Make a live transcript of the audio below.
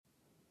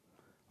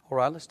All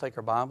right, let's take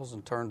our Bibles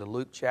and turn to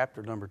Luke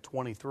chapter number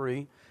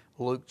 23.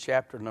 Luke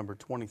chapter number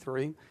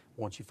 23.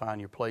 Once you find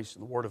your place in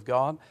the Word of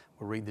God,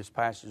 we'll read this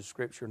passage of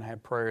Scripture and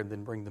have prayer and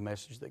then bring the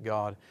message that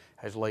God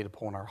has laid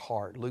upon our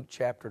heart. Luke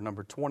chapter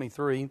number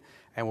 23,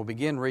 and we'll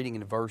begin reading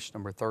in verse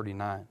number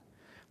 39.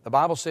 The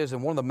Bible says,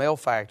 "And one of the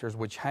malefactors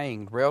which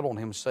hanged railed on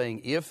him,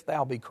 saying, If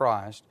thou be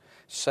Christ,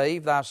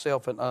 save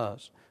thyself and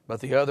us. But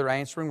the other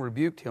answering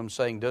rebuked him,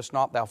 saying, Dost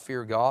not thou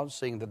fear God,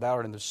 seeing that thou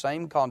art in the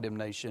same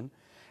condemnation?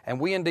 And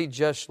we indeed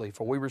justly,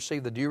 for we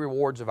receive the due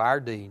rewards of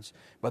our deeds.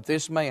 But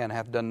this man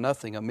hath done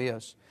nothing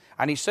amiss.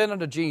 And he said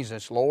unto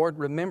Jesus, Lord,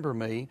 remember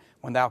me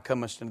when thou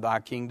comest into thy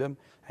kingdom.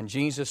 And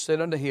Jesus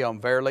said unto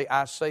him, Verily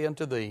I say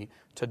unto thee,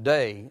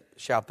 today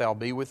shalt thou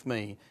be with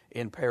me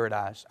in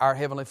paradise." Our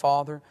Heavenly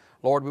Father,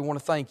 Lord, we want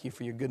to thank You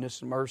for Your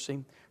goodness and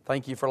mercy.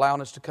 Thank You for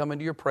allowing us to come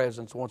into Your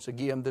presence once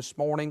again this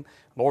morning.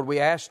 Lord, we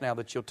ask now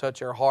that You'll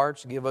touch our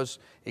hearts, give us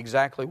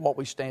exactly what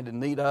we stand in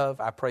need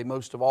of. I pray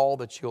most of all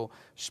that You'll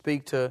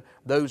speak to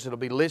those that will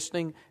be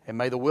listening, and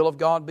may the will of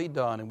God be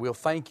done. And we'll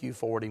thank You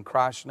for it. In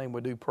Christ's name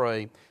we do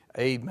pray.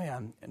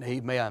 Amen and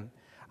amen.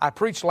 I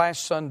preached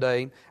last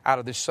Sunday out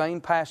of this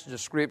same passage of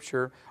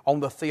Scripture on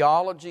the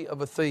theology of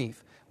a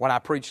thief. When I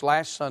preached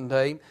last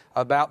Sunday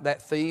about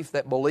that thief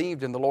that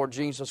believed in the Lord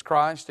Jesus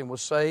Christ and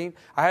was saved,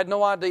 I had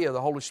no idea the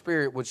Holy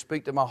Spirit would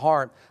speak to my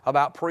heart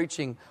about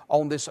preaching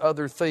on this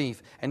other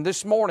thief. And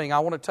this morning I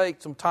want to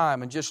take some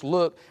time and just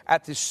look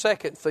at this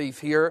second thief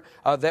here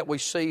that we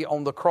see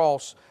on the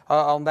cross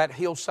on that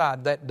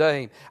hillside that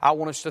day. I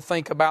want us to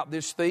think about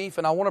this thief,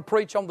 and I want to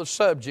preach on the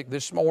subject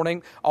this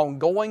morning on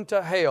going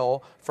to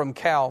hell from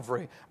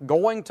Calvary.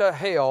 Going to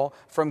hell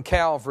from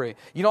Calvary.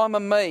 You know, I'm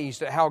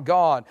amazed at how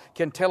God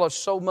can tell us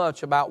so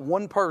much about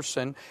one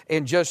person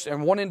and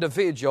one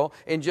individual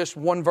in just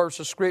one verse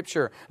of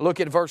Scripture. Look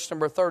at verse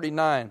number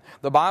 39.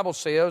 The Bible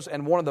says,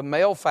 "And one of the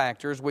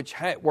malefactors which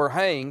were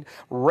hanged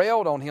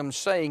railed on him,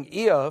 saying,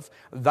 If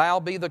thou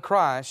be the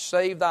Christ,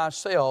 save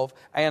thyself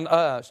and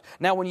us."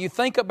 Now, when you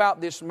think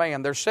about this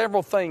man, there's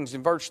several things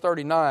in verse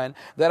 39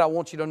 that I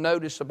want you to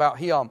notice about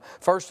him.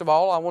 First of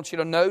all, I want you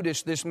to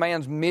notice this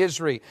man's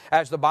misery.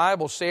 As the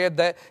Bible said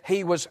that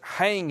he was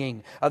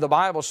hanging. The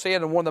Bible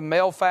said, "And one of the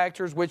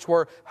malefactors which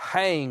were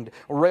hanged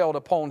railed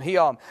upon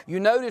him." You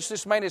notice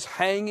this man is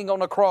hanging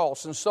on a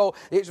cross, and so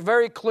it's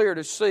very clear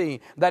to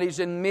see that he's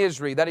in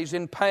misery, that he's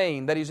in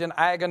pain, that he's in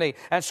agony.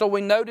 And so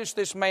we notice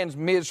this man's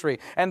misery.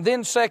 And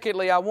then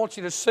secondly, I want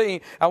you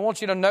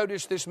to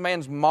notice this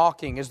man's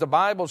mocking. As the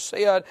Bible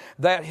said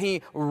that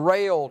he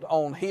railed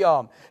on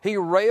him. He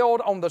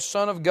railed on the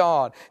Son of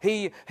God.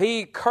 He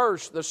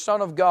cursed the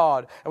Son of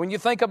God. And when you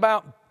think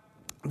about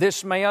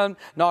this man,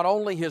 not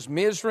only his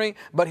misery,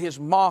 but his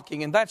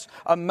mocking. And that's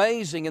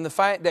amazing in the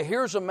fact that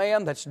here's a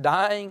man that's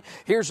dying.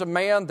 Here's a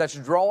man that's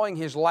drawing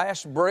his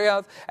last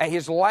breath. And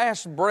his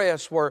last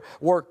breaths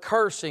were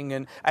cursing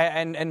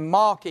and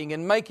mocking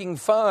and making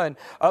fun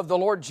of the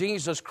Lord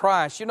Jesus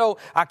Christ. You know,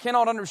 I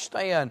cannot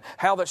understand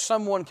how that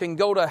someone can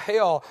go to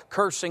hell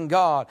cursing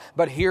God.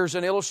 But here's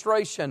an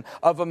illustration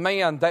of a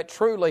man that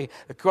truly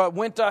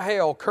went to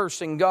hell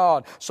cursing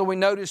God. So we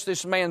notice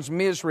this man's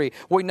misery.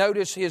 We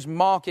notice his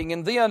mocking.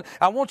 And then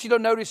I want you to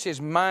notice his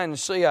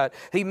mindset.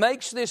 He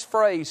makes this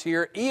phrase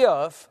here,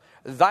 "If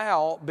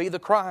thou be the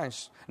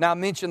Christ." Now, I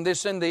mentioned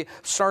this in the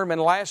sermon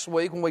last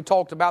week when we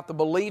talked about the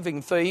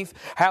believing thief,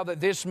 how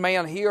that this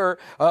man here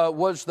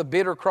was the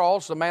bitter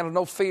cross, the man of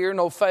no fear,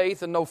 no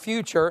faith, and no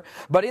future.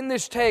 But in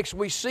this text,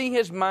 we see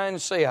his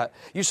mindset.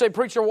 You say,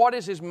 "Preacher, what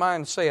is his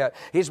mindset?"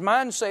 His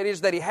mindset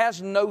is that he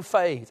has no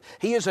faith.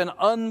 He is an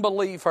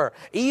unbeliever.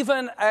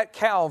 Even at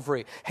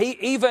Calvary,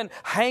 even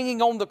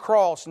hanging on the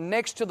cross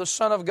next to the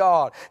Son of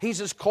God, he's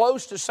as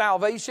close to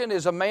salvation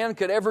as a man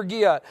could ever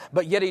get,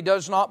 but yet he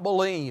does not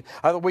believe.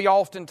 We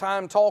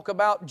oftentimes talk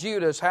about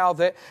Judas, how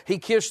that he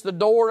kissed the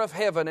door of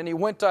heaven and he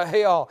went to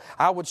hell.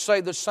 I would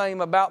say the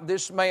same about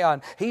this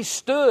man. He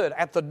stood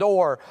at the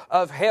door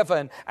of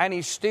heaven and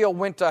he still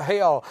went to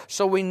hell.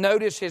 So we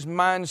notice his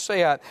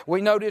mindset.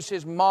 We notice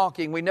his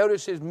mocking. We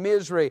notice his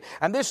misery.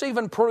 And this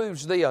even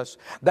proves this,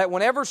 that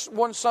whenever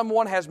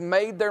someone has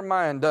made their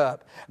mind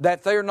up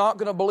that they're not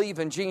going to believe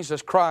in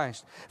Jesus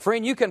Christ,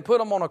 friend, you can put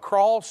them on a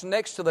cross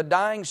next to the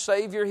dying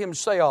Savior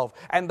Himself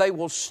and they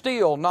will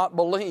still not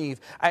believe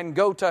and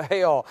go to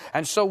hell.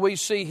 And so we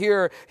see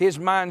here his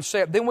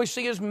mindset. Then we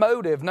see his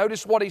motive.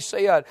 Notice what he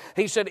said.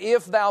 He said,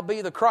 "If thou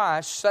be the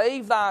Christ,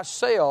 save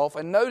thyself,"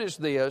 and notice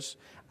this,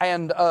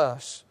 "and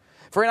us."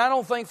 Friend, I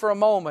don't think for a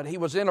moment he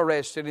was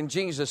interested in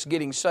Jesus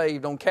getting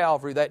saved on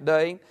Calvary that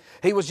day.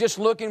 He was just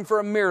looking for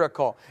a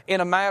miracle in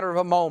a matter of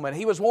a moment.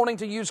 He was wanting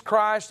to use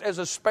Christ as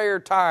a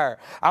spare tire.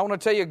 I want to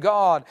tell you,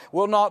 God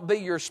will not be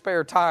your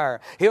spare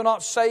tire. He'll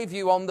not save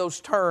you on those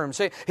terms.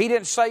 He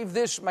didn't save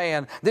this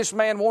man. This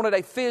man wanted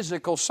a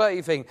physical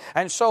saving.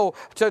 And so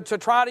to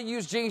try to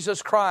use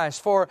Jesus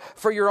Christ for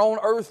your own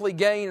earthly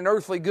gain and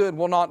earthly good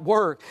will not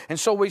work. And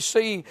so we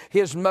see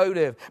his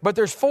motive. But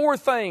there's four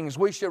things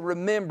we should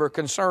remember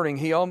concerning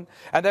Him,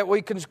 and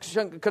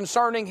that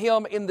concerning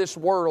Him in this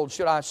world,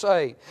 should I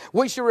say.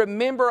 We should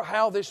remember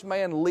how this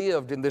man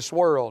lived in this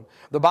world.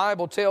 The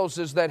Bible tells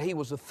us that he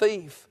was a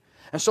thief.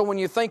 And so when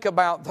you think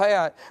about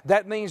that,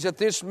 that means that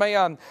this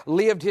man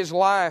lived his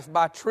life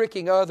by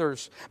tricking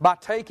others, by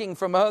taking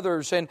from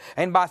others, and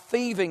by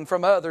thieving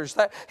from others.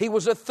 That he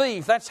was a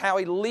thief. That's how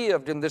he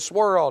lived in this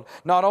world.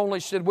 Not only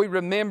should we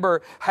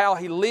remember how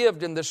he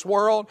lived in this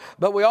world,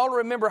 but we ought to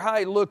remember how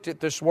he looked at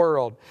this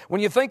world.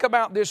 When you think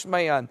about this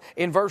man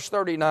in verse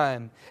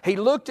 39, he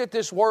looked at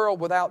this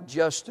world without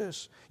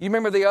justice. You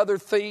remember the other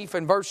thief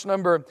in verse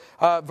number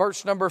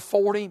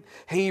 40?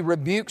 He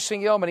rebukes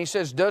him and he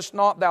says, "Dost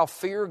not thou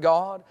fear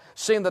God,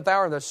 seeing that thou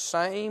art in the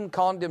same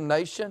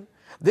condemnation?"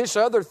 This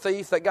other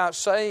thief that got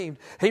saved,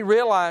 he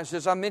realized,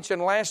 as I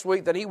mentioned last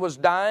week, that he was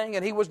dying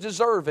and he was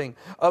deserving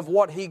of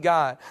what he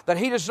got, that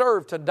he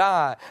deserved to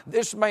die.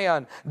 This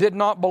man did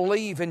not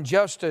believe in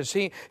justice.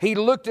 He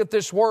looked at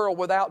this world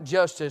without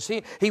justice.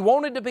 He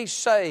wanted to be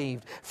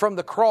saved from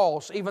the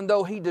cross, even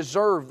though he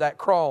deserved that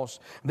cross.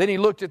 Then he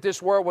looked at this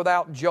world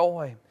without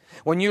joy.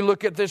 When you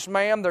look at this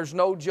man, there's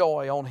no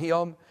joy on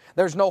him.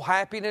 There's no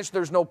happiness,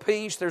 there's no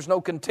peace, there's no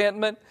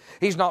contentment.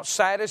 He's not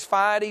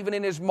satisfied even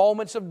in his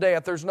moments of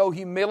death. There's no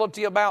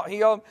humility about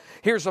him.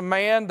 Here's a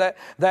man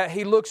that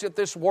he looks at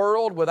this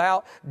world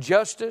without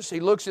justice. He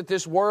looks at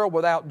this world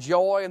without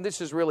joy, and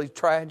this is really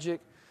tragic.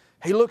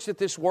 He looks at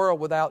this world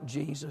without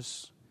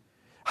Jesus.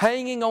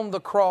 Hanging on the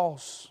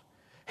cross,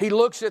 he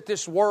looks at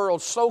this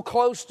world so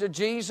close to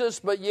Jesus,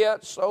 but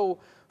yet so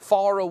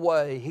far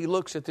away. He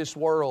looks at this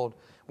world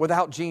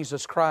without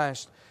Jesus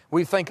Christ.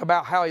 We think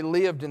about how he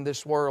lived in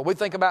this world. We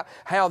think about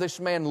how this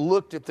man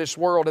looked at this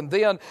world. And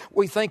then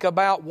we think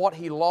about what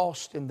he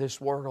lost in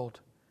this world.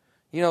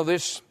 You know,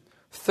 this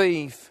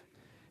thief,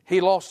 he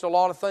lost a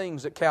lot of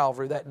things at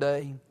Calvary that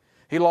day.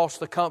 He lost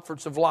the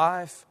comforts of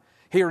life.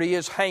 Here he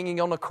is hanging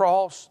on a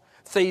cross.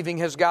 Thieving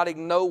has got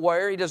him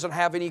nowhere. He doesn't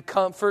have any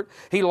comfort.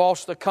 He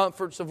lost the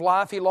comforts of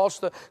life. He lost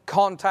the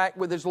contact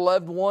with his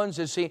loved ones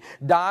as he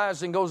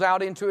dies and goes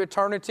out into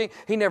eternity.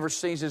 He never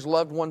sees his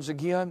loved ones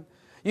again.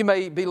 You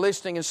may be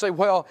listening and say,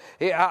 "Well,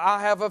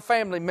 I have a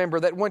family member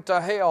that went to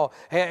hell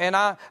and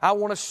I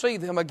want to see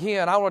them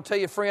again." I want to tell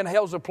you, friend,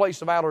 hell's a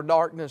place of outer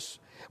darkness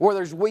where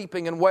there's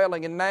weeping and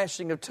wailing and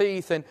gnashing of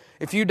teeth. And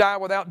if you die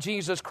without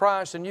Jesus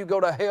Christ and you go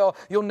to hell,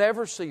 you'll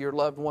never see your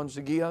loved ones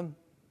again.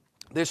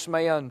 This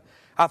man,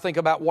 I think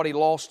about what he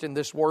lost in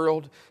this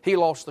world. He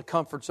lost the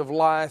comforts of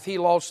life. He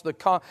lost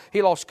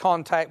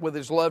contact with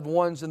his loved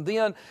ones. And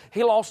then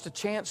he lost a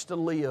chance to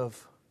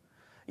live.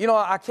 You know,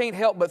 I can't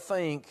help but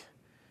think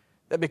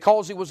that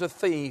because he was a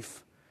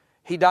thief,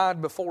 he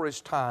died before his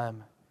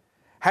time.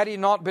 Had he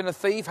not been a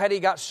thief, had he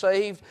got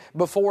saved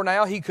before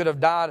now, he could have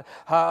died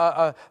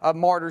a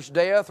martyr's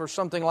death or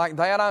something like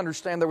that. I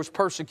understand there was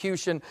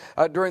persecution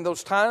during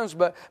those times,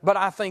 but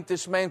I think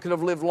this man could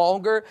have lived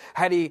longer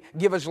had he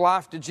given his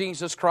life to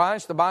Jesus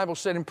Christ. The Bible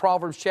said in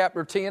Proverbs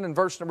chapter 10 and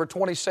verse number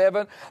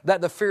 27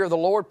 that the fear of the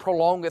Lord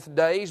prolongeth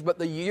days, but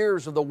the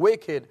years of the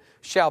wicked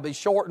shall be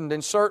shortened.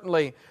 And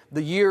certainly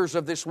the years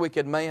of this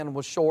wicked man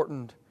was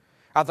shortened.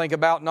 I think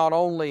about not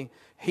only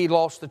he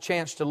lost the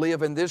chance to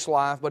live in this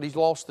life, but he's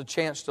lost the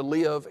chance to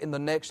live in the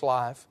next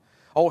life.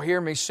 Oh,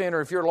 hear me, sinner,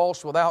 if you're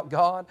lost without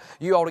God,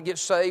 you ought to get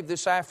saved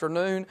this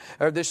afternoon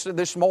or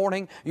this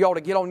morning. You ought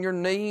to get on your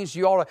knees.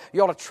 You ought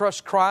to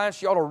trust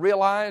Christ. You ought to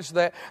realize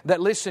that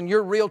listen,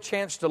 your real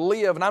chance to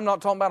live, and I'm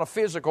not talking about a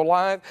physical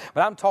life,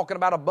 but I'm talking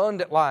about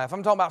abundant life.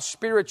 I'm talking about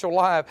spiritual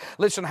life.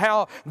 Listen,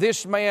 how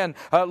this man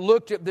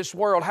looked at this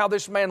world, how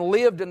this man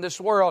lived in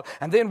this world,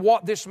 and then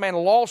what this man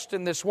lost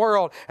in this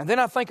world. And then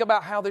I think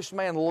about how this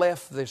man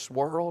left this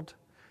world.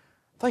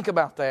 Think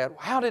about that.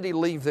 How did he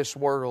leave this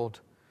world?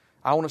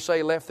 I want to say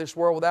he left this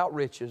world without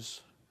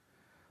riches.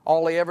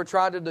 All he ever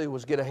tried to do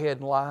was get ahead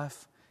in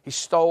life. He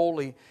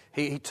stole,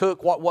 he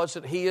took what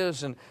wasn't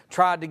his and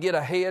tried to get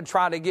ahead,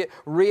 tried to get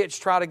rich,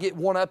 tried to get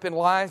one up in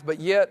life, but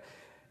yet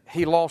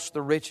he lost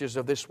the riches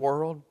of this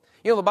world.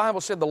 You know, the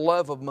Bible said the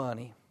love of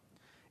money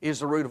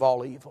is the root of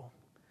all evil.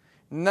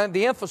 Now,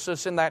 the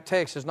emphasis in that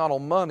text is not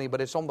on money,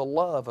 but it's on the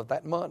love of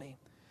that money.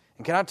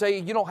 And can I tell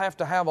you, you don't have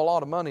to have a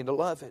lot of money to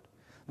love it.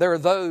 There are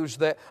those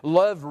that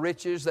love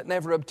riches that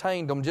never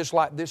obtained them, just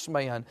like this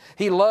man.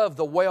 He loved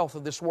the wealth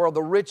of this world,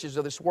 the riches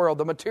of this world,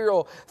 the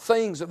material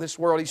things of this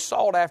world. He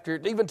sought after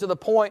it, even to the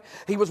point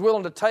he was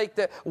willing to take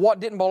what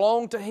didn't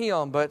belong to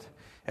him. But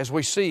as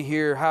we see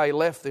here how he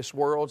left this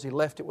world, he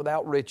left it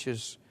without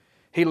riches.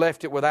 He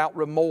left it without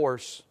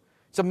remorse.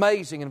 It's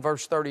amazing in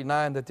verse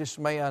 39 that this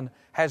man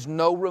has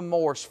no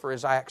remorse for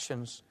his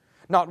actions.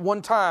 Not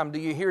one time do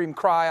you hear him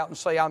cry out and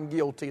say, "I'm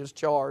guilty as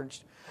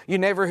charged." You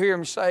never hear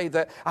him say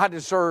that I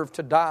deserve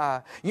to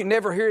die. You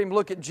never hear him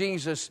look at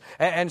Jesus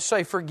and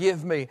say,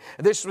 forgive me.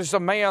 This was a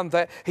man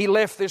that he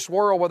left this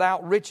world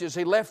without riches.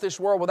 He left this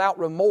world without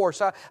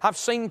remorse. I've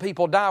seen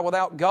people die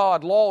without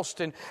God,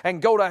 lost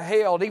and go to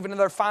hell. And even in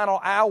their final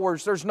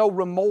hours, there's no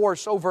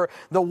remorse over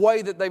the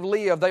way that they've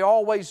lived. They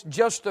always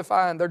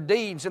justifying their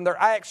deeds and their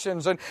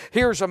actions. And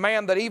here's a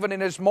man that even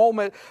in his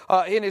moment,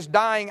 in his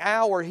dying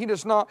hour, he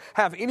does not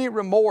have any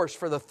remorse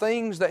for the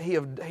things that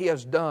he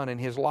has done in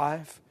his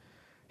life.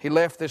 He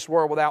left this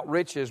world without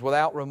riches,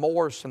 without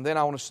remorse. And then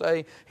I want to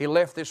say, he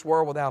left this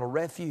world without a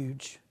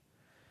refuge.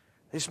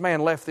 This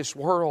man left this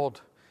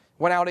world,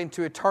 went out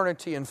into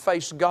eternity and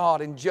faced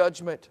God in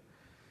judgment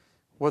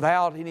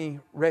without any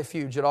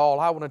refuge at all.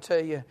 I want to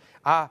tell you,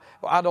 I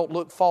don't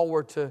look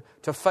forward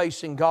to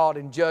facing God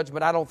in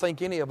judgment. I don't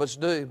think any of us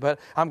do. But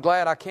I'm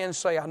glad I can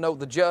say I know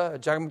the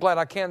judge. I'm glad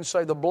I can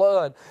say the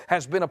blood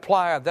has been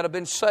applied, that I've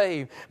been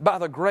saved by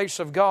the grace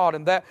of God,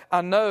 and that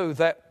I know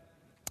that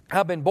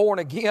I've been born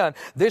again.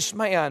 This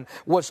man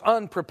was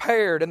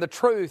unprepared, and the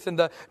truth and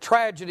the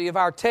tragedy of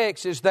our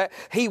text is that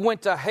he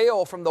went to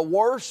hell from the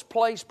worst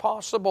place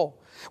possible.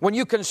 When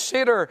you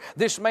consider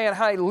this man,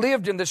 how he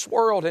lived in this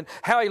world and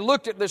how he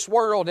looked at this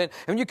world, and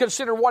when you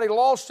consider what he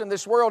lost in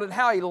this world and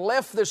how he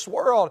left this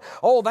world,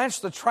 oh, that's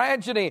the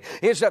tragedy,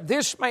 is that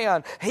this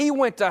man, he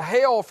went to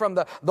hell from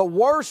the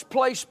worst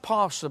place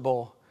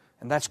possible,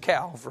 and that's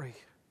Calvary.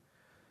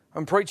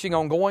 I'm preaching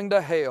on going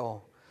to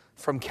hell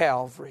from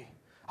Calvary.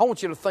 I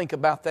want you to think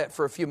about that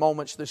for a few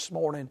moments this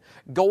morning.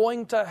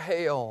 Going to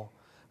hell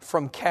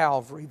from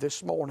Calvary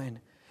this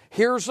morning.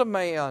 Here's a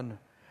man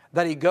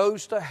that he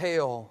goes to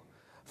hell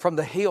from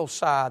the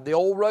hillside, the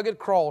old rugged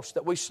cross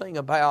that we sing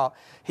about.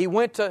 He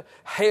went to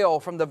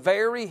hell from the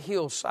very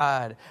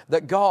hillside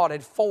that God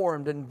had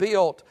formed and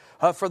built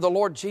for the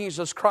Lord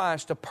Jesus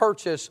Christ to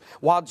purchase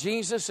while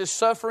Jesus is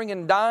suffering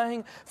and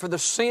dying for the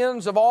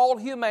sins of all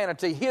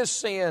humanity, His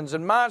sins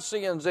and my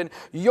sins and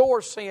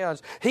your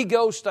sins. He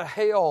goes to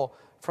hell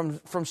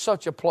from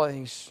such a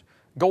place,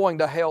 going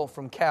to hell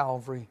from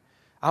Calvary.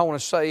 I want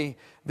to say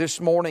this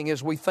morning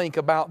as we think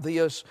about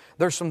this,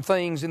 there's some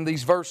things in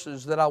these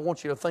verses that I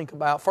want you to think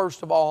about.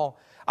 First of all,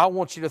 I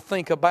want you to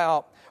think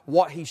about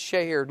what he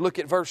shared. Look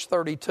at verse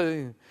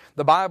 32.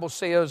 The Bible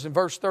says in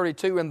verse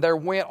 32, and there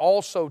went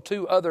also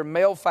 2 other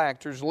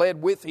malefactors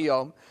led with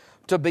him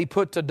to be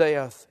put to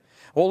death.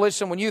 Well,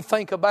 listen, when you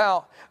think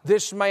about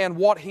this man,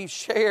 what he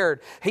died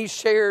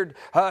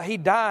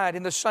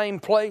in the same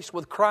place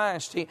with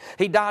Christ.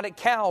 He died at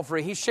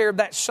Calvary. He shared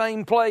that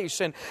same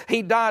place, and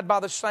he died by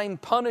the same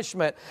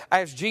punishment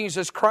as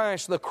Jesus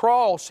Christ, the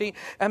cross.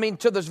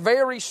 To this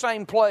very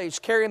same place,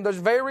 carrying this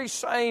very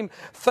same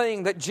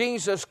thing that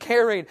Jesus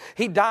carried.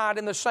 He died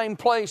in the same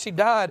place. He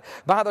died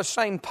by the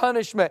same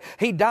punishment.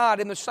 He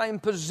died in the same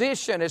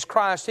position as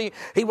Christ.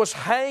 He was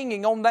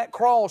hanging on that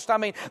cross.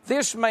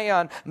 This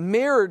man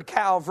mirrored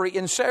Calvary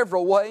in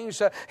several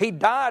ways. He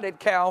died at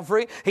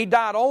Calvary. He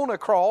died on a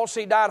cross.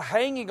 He died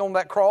hanging on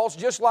that cross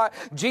just like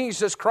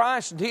Jesus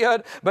Christ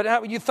did.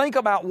 But you think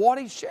about what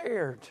he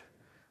shared,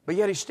 but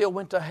yet he still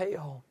went to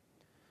hell.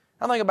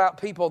 I think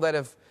about people that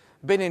have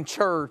been in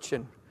church,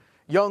 and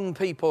young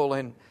people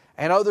and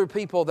other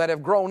people that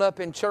have grown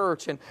up in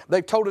church, and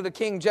they've toted a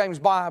King James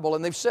Bible,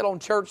 and they've sat on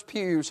church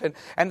pews,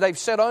 and they've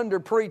sat under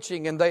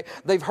preaching, and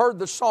they've heard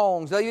the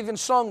songs, they've even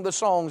sung the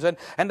songs, and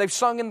they've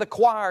sung in the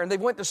choir, and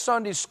they've went to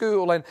Sunday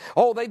school, and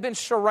they've been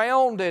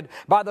surrounded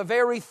by the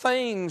very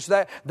things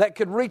that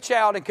could reach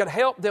out and could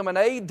help them and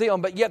aid them,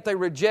 but yet they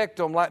reject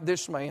them like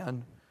this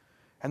man,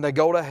 and they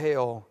go to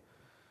hell.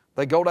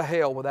 They go to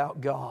hell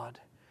without God.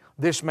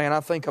 This man,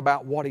 I think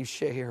about what he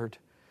shared.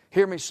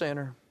 Hear me,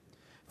 sinner.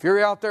 If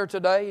you're out there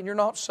today and you're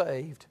not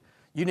saved,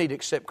 you need to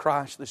accept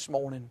Christ this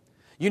morning.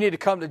 You need to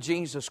come to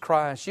Jesus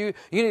Christ. You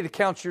need to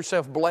count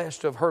yourself blessed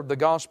to have heard the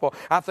gospel.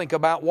 I think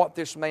about what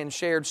this man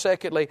shared.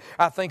 Secondly,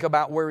 I think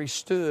about where he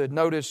stood.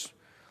 Notice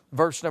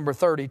verse number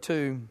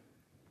 32.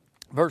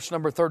 Verse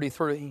number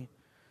 33.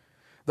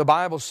 The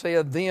Bible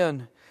said,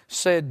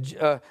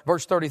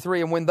 verse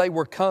 33, and when they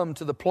were come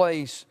to the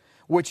place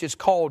which is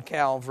called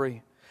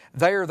Calvary,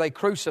 there they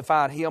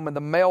crucified him and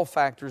the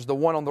malefactors, the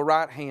one on the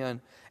right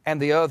hand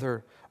and the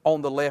other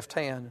on the left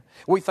hand.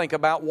 We think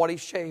about what he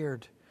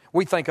shared.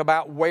 We think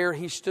about where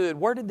he stood.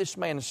 Where did this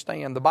man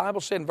stand? The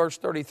Bible said in verse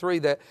 33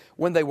 that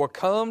when they were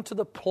come to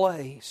the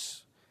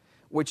place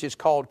which is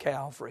called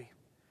Calvary.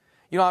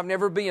 I've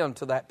never been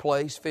to that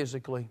place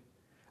physically.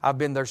 I've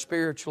been there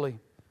spiritually.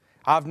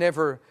 I've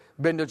never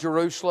been to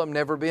Jerusalem,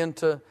 never been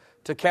to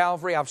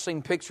Calvary. I've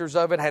seen pictures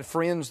of it, had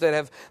friends that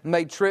have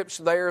made trips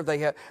there.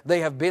 They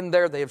have been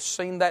there. They have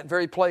seen that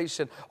very place.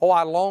 And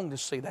I long to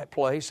see that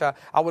place.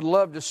 I would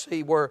love to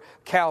see where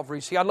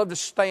Calvary. I'd love to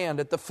stand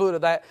at the foot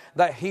of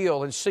that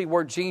hill and see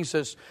where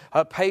Jesus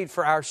paid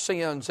for our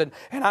sins. And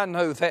I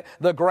know that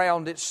the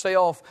ground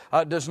itself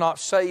does not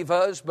save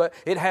us, but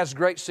it has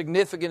great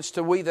significance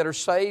to we that are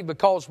saved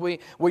because we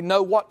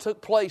know what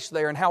took place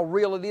there and how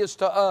real it is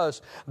to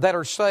us that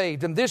are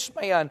saved. And this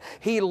man,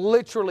 he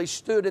literally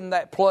stood in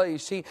that place.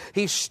 place.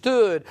 He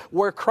stood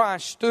where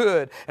Christ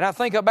stood. And I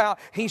think about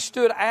he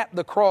stood at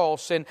the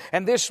cross. And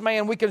this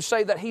man, we can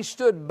say that he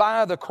stood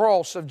by the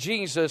cross of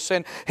Jesus.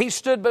 And he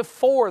stood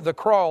before the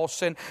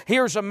cross. And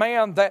here's a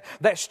man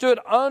that stood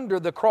under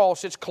the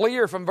cross. It's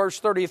clear from verse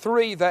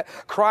 33 that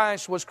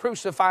Christ was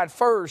crucified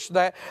first.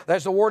 That,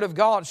 as the Word of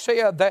God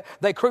said, that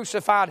they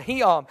crucified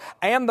Him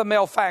and the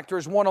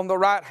malefactors, one on the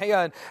right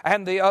hand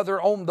and the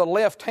other on the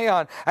left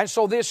hand. And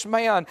so this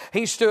man,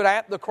 he stood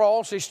at the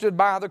cross, he stood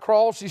by the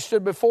cross, he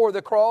stood before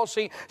the cross,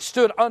 he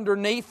stood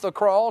underneath the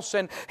cross,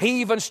 and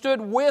he even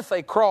stood with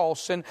a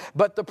cross.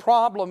 But the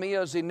problem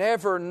is he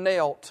never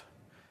knelt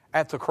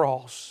at the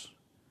cross.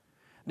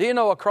 Do you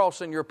know a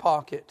cross in your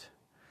pocket,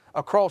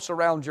 a cross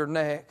around your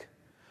neck,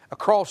 a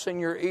cross in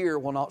your ear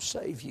will not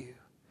save you?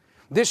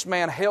 This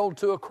man held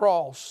to a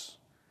cross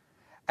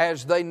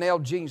as they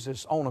nailed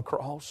Jesus on a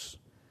cross.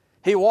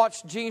 He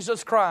watched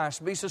Jesus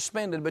Christ be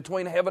suspended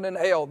between heaven and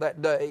hell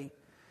that day.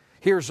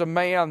 Here's a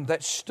man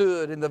that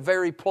stood in the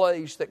very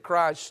place that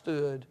Christ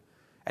stood,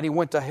 and he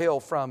went to hell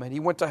from it. He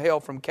went to hell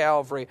from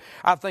Calvary.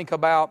 I think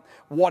about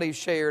what he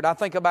shared. I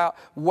think about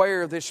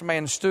where this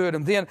man stood.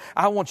 And then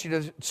I want you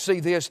to see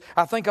this.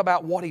 I think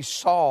about what he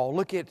saw.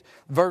 Look at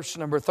verse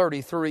number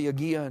 33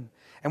 again.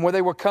 And when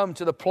they were come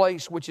to the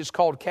place which is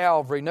called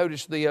Calvary,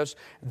 notice this,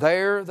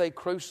 there they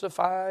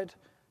crucified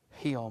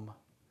Him.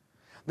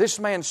 This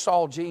man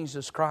saw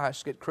Jesus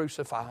Christ get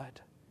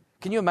crucified.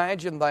 Can you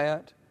imagine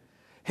that?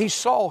 He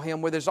saw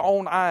Him with his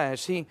own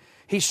eyes.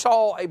 He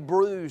saw a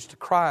bruised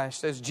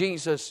Christ as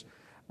Jesus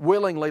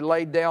willingly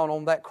laid down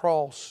on that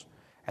cross.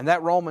 And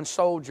that Roman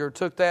soldier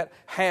took that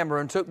hammer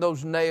and took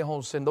those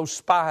nails and those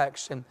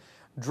spikes and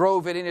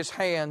drove it in his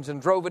hands and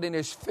drove it in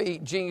his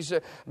feet.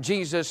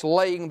 Jesus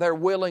laying there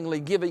willingly,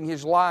 giving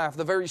His life,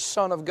 the very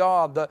Son of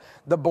God,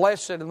 the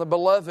blessed and the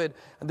beloved,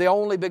 the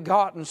only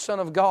begotten Son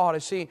of God,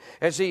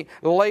 as he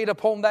laid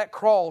upon that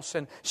cross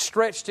and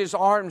stretched His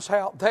arms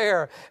out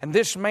there. And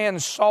this man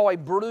saw a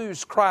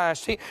bruised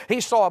Christ.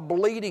 He saw a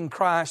bleeding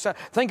Christ.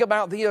 Think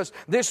about this.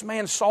 This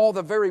man saw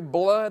the very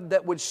blood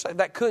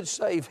that could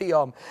save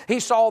him. He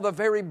saw the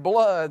very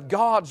blood,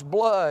 God's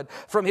blood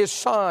from His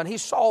Son. He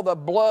saw the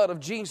blood of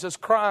Jesus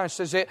Christ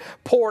as it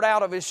poured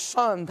out of His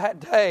Son that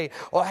day.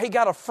 Well, he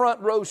got a front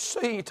row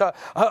seat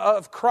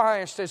of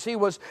Christ as He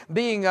was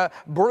being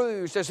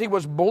bruised, as He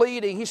was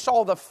bleeding. He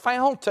saw the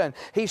fountain.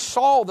 He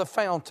saw the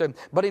fountain,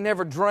 but He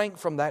never drank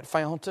from that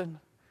fountain.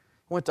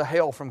 Went to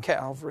hell from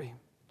Calvary.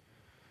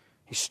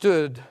 He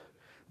stood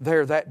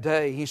there that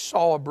day. He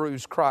saw a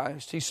bruised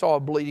Christ. He saw a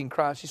bleeding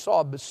Christ. He saw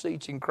a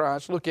beseeching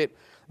Christ. Look at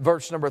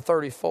verse number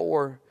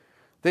 34.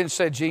 Then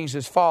said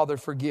Jesus, Father,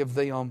 forgive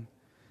them,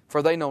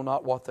 for they know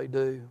not what they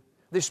do.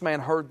 This man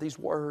heard these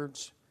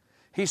words.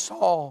 He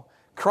saw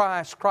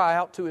Christ cry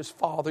out to His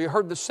Father. He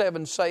heard the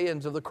 7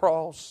 sayings of the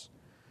cross.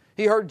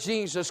 He heard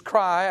Jesus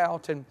cry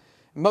out, and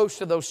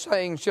most of those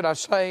sayings, should I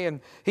say, and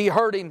he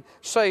heard Him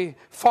say,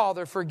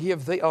 Father,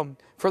 forgive them,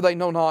 for they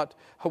know not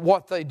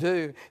what they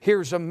do.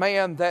 Here's a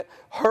man that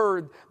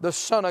heard the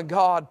Son of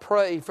God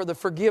pray for the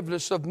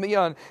forgiveness of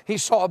men. He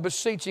saw a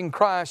beseeching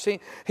Christ.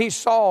 He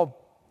saw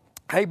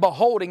a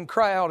beholding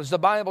crowd, as the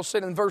Bible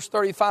said in verse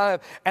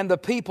 35, and the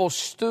people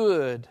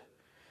stood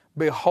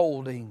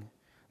beholding.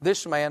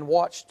 This man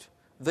watched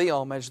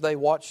them as they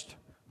watched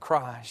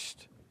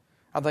Christ.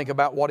 I think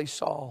about what he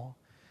saw.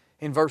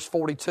 In verse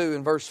 42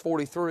 and verse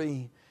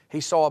 43, he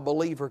saw a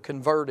believer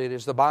converted,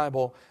 as the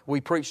Bible,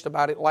 we preached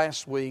about it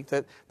last week,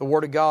 that the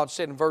Word of God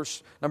said in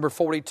verse number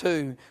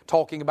 42,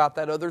 talking about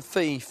that other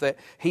thief, that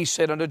he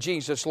said unto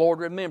Jesus, Lord,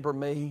 remember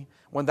me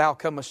when Thou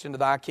comest into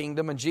Thy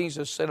kingdom. And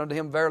Jesus said unto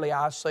him, Verily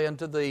I say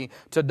unto thee,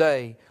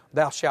 today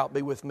thou shalt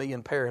be with me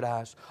in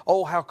paradise.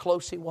 Oh, how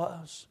close he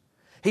was.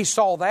 He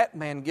saw that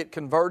man get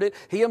converted.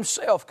 He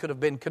himself could have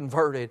been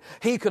converted.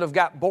 He could have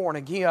got born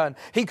again.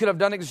 He could have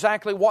done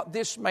exactly what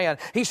this man.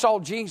 He saw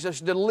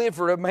Jesus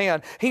deliver a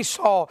man. He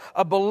saw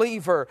a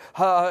believer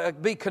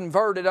be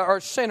converted, or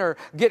a sinner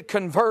get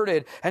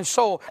converted. And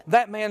so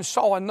that man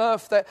saw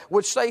enough that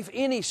would save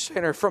any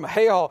sinner from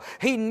hell.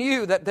 He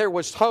knew that there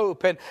was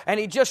hope, and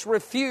he just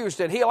refused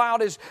it. He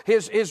allowed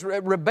his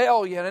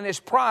rebellion and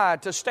his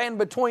pride to stand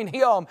between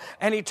him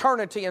and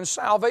eternity and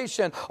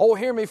salvation. Oh,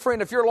 hear me,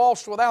 friend, if you're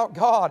lost without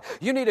God,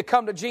 you need to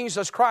come to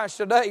Jesus Christ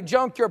today.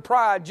 Junk your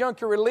pride, junk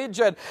your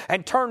religion,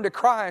 and turn to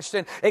Christ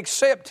and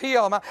accept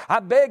Him. I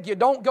beg you,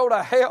 don't go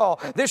to hell.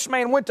 This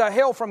man went to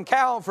hell from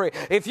Calvary.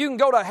 If you can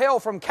go to hell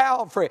from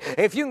Calvary,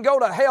 if you can go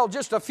to hell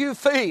just a few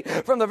feet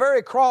from the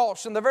very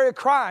cross and the very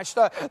Christ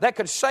that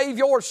could save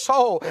your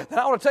soul, then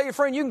I want to tell you,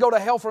 friend, you can go to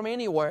hell from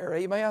anywhere.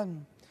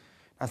 Amen.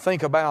 Now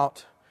think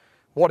about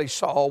what he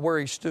saw, where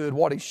he stood,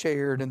 what he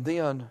shared, and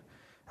then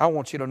I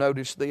want you to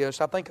notice this.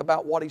 I think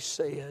about what he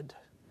said.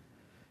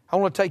 I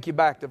want to take you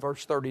back to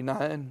verse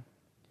 39.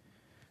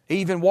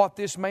 Even what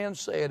this man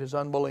said is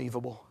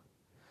unbelievable.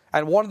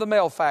 And one of the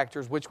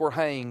malefactors which were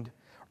hanged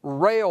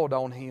railed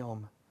on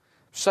him,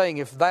 saying,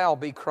 If thou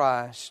be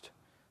Christ,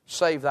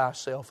 save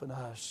thyself and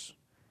us.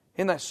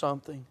 Isn't that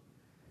something?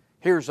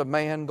 Here's a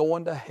man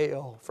going to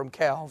hell from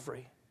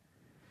Calvary.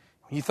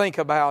 When you think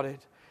about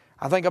it,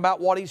 I think about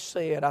what he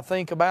said. I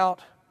think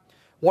about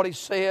what he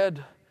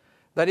said,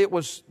 that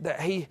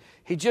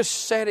he just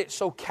said it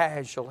so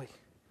casually.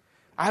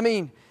 I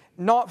mean,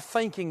 not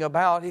thinking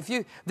about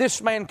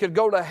this man could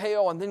go to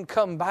hell and then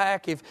come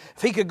back, if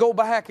he could go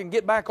back and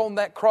get back on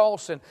that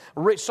cross and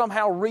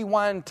somehow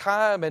rewind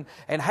time and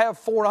have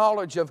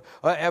foreknowledge of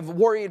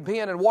where he had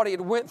been and what he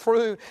had went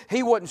through,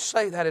 he wouldn't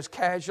say that as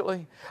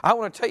casually. I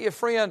want to tell you,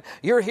 friend,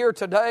 you're here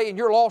today and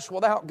you're lost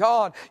without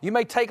God. You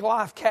may take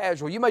life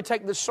casual. You may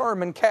take the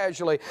sermon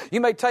casually.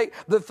 You may take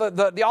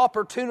the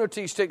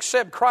opportunities to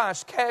accept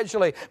Christ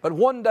casually. But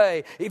one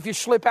day, if you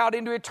slip out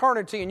into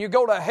eternity and you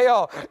go to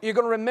hell, you're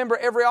going to remember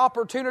every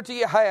opportunity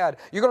you had.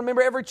 You're going to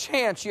remember every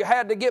chance you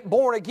had to get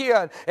born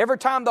again. Every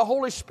time the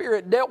Holy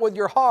Spirit dealt with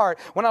your heart.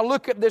 When I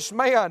look at this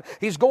man,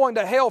 he's going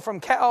to hell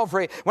from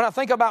Calvary. When I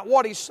think about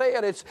what he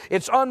said,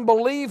 it's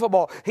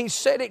unbelievable. He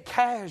said it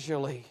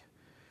casually.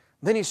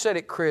 Then he said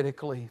it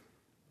critically.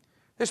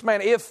 This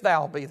man, if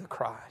thou be the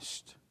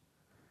Christ.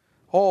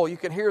 Oh, you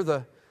can hear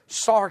the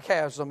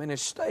sarcasm in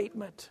his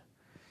statement.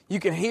 You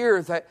can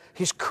hear that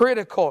he's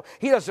critical.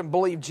 He doesn't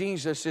believe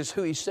Jesus is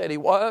who he said he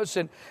was.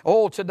 And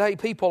today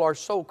people are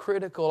so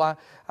critical. I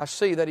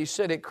see that he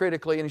said it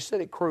critically and he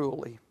said it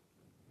cruelly.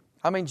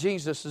 I mean,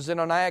 Jesus is in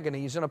an agony.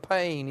 He's in a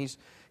pain.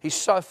 He's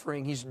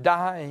suffering. He's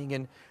dying.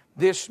 And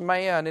this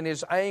man, in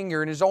his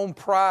anger and his own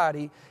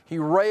pride, he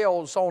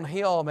rails on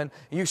him. And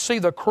you see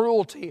the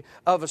cruelty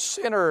of a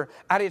sinner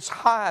at its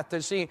height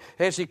as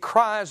he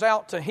cries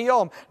out to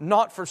him,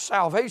 not for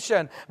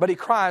salvation, but he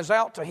cries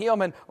out to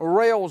him and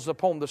rails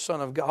upon the Son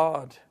of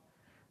God.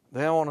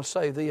 Then I want to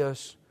say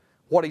this.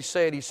 What he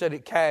said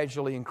it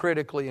casually and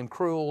critically and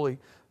cruelly,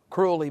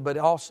 but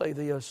I'll say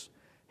this.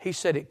 He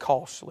said it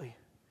costly.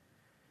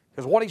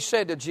 Because what he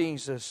said to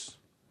Jesus,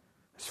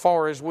 as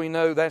far as we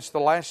know, that's the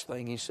last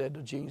thing he said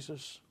to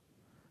Jesus.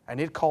 And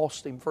it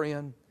cost him,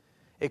 friend.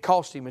 It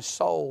cost him his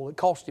soul. It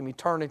cost him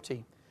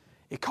eternity.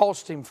 It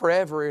cost him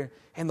forever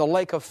in the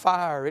lake of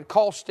fire. It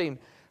cost him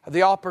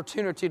the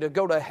opportunity to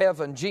go to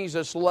heaven.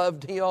 Jesus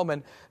loved him,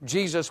 and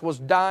Jesus was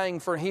dying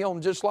for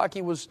him just like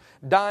he was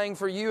dying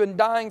for you and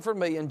dying for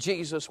me. And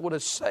Jesus would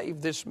have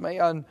saved this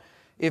man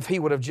if he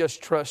would have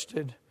just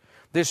trusted.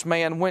 This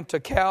man went to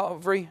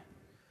Calvary,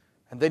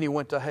 and then he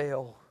went to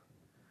hell.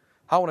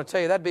 I want to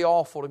tell you, that'd be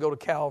awful to go to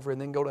Calvary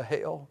and then go to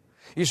hell.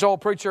 You saw,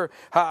 preacher,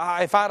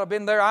 if I'd have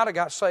been there, I'd have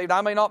got saved.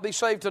 I may not be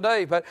saved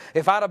today, but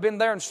if I'd have been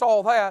there and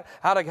saw that,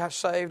 I'd have got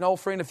saved. No,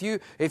 friend, if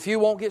you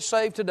won't get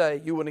saved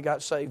today, you wouldn't have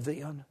got saved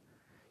then.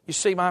 You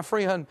see, my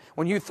friend,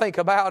 when you think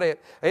about it,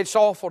 it's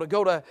awful to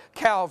go to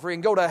Calvary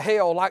and go to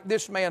hell like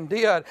this man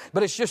did,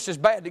 but it's just as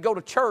bad to go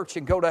to church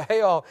and go to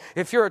hell.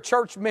 If you're a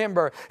church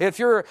member, if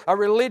you're a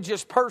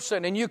religious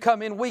person and you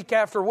come in week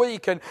after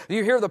week and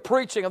you hear the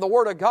preaching of the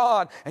Word of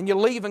God and you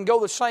leave and go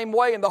the same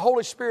way and the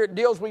Holy Spirit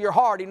deals with your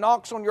heart, He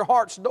knocks on your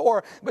heart's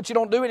door, but you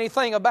don't do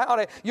anything about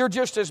it, you're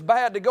just as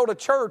bad to go to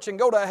church and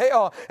go to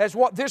hell as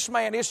what this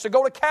man is to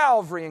go to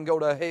Calvary and go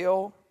to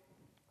hell.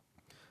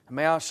 And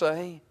may I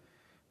say,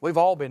 we've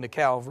all been to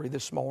Calvary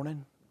this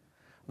morning.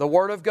 The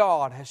Word of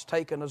God has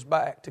taken us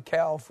back to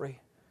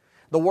Calvary.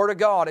 The Word of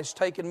God has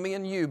taken me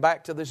and you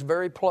back to this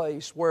very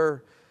place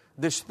where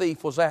this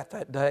thief was at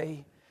that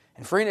day.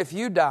 And friend, if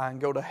you die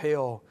and go to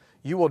hell,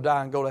 you will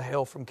die and go to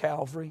hell from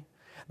Calvary.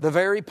 The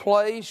very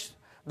place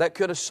that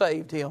could have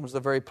saved him is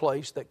the very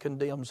place that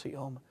condemns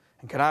him.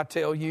 And can I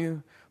tell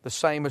you, the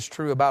same is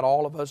true about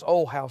all of us.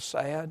 Oh, how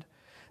sad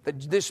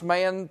that this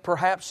man,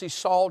 perhaps he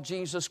saw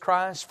Jesus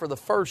Christ for the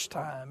first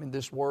time in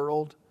this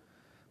world,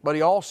 but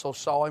he also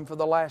saw Him for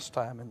the last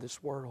time in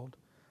this world.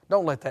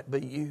 Don't let that be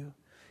you.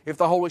 If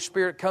the Holy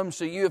Spirit comes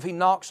to you, if He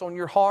knocks on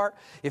your heart,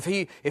 if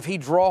He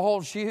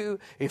draws you,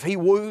 if He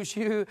woos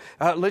you,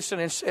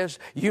 listen and says,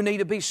 you need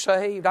to be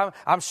saved.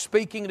 I'm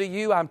speaking to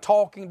you. I'm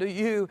talking to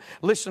you.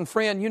 Listen,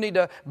 friend, you need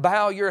to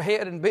bow your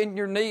head and bend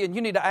your knee, and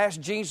you need to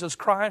ask Jesus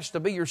Christ to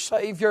be your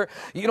Savior.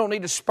 You don't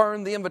need to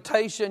spurn the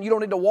invitation. You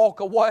don't need to walk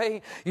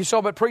away. You say,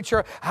 but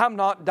preacher, I'm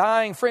not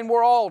dying. Friend,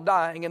 we're all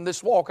dying in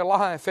this walk of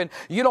life. And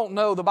you don't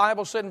know. The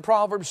Bible said in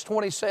Proverbs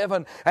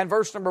 27 and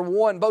verse number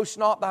 1, boast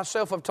not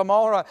thyself of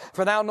tomorrow,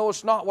 for thou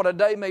knowest not what a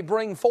day may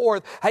bring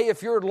forth. Hey,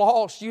 if you're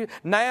lost,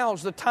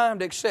 now's the time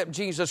to accept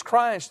Jesus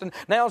Christ, and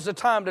now's the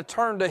time to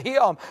turn to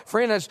Him.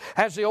 Friend,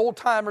 as the old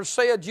timers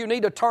said, you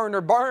need to turn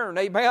or burn.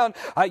 Amen.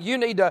 You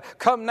need to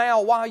come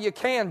now while you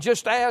can,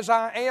 just as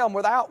I am,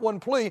 without one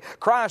plea.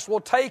 Christ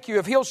will take you.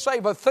 If He'll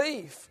save a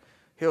thief,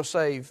 He'll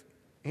save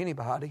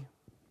anybody.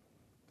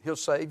 He'll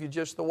save you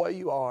just the way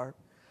you are.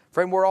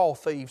 Friend, we're all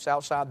thieves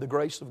outside the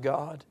grace of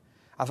God.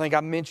 I think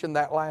I mentioned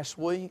that last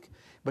week.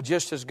 But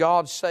just as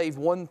God saved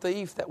one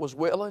thief that was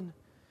willing,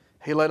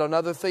 He let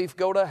another thief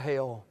go to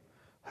hell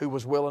who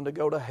was willing to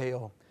go to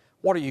hell.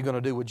 What are you going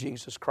to do with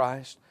Jesus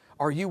Christ?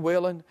 Are you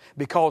willing?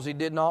 Because he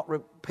did not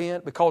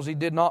repent, because he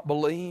did not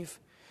believe.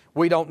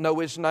 We don't know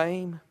his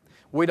name.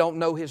 We don't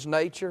know his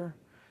nature,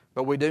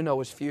 but we do know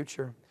his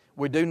future.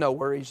 We do know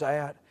where he's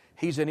at.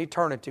 He's in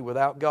eternity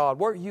without God.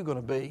 Where are you going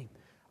to be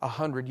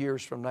 100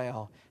 years from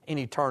now in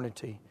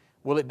eternity?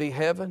 Will it be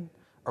heaven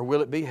or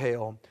will it be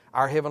hell?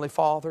 Our Heavenly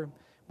Father,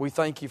 We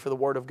thank You for the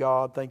Word of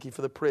God. Thank You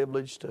for the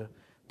privilege to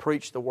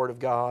preach the Word of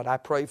God. I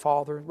pray,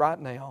 Father, right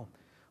now,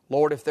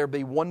 Lord, if there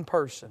be one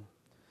person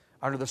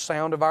under the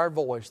sound of our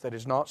voice that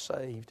is not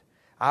saved,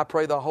 I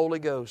pray the Holy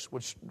Ghost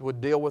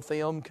would deal with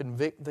them,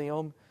 convict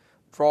them,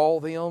 draw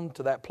them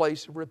to that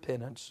place of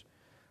repentance.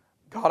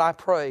 God, I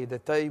pray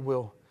that they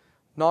will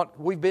not,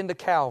 we've been to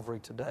Calvary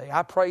today.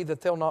 I pray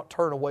that they'll not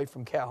turn away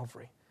from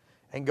Calvary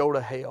and go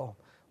to hell.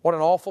 What an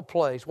awful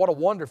place, what a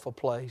wonderful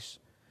place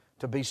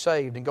to be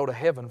saved and go to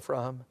heaven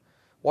from.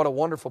 What a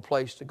wonderful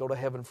place to go to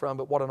heaven from,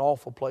 but what an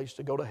awful place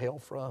to go to hell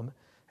from.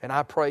 And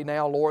I pray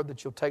now, Lord,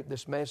 that You'll take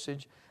this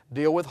message,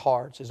 deal with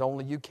hearts as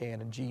only You can.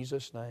 In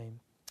Jesus'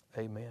 name,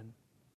 amen.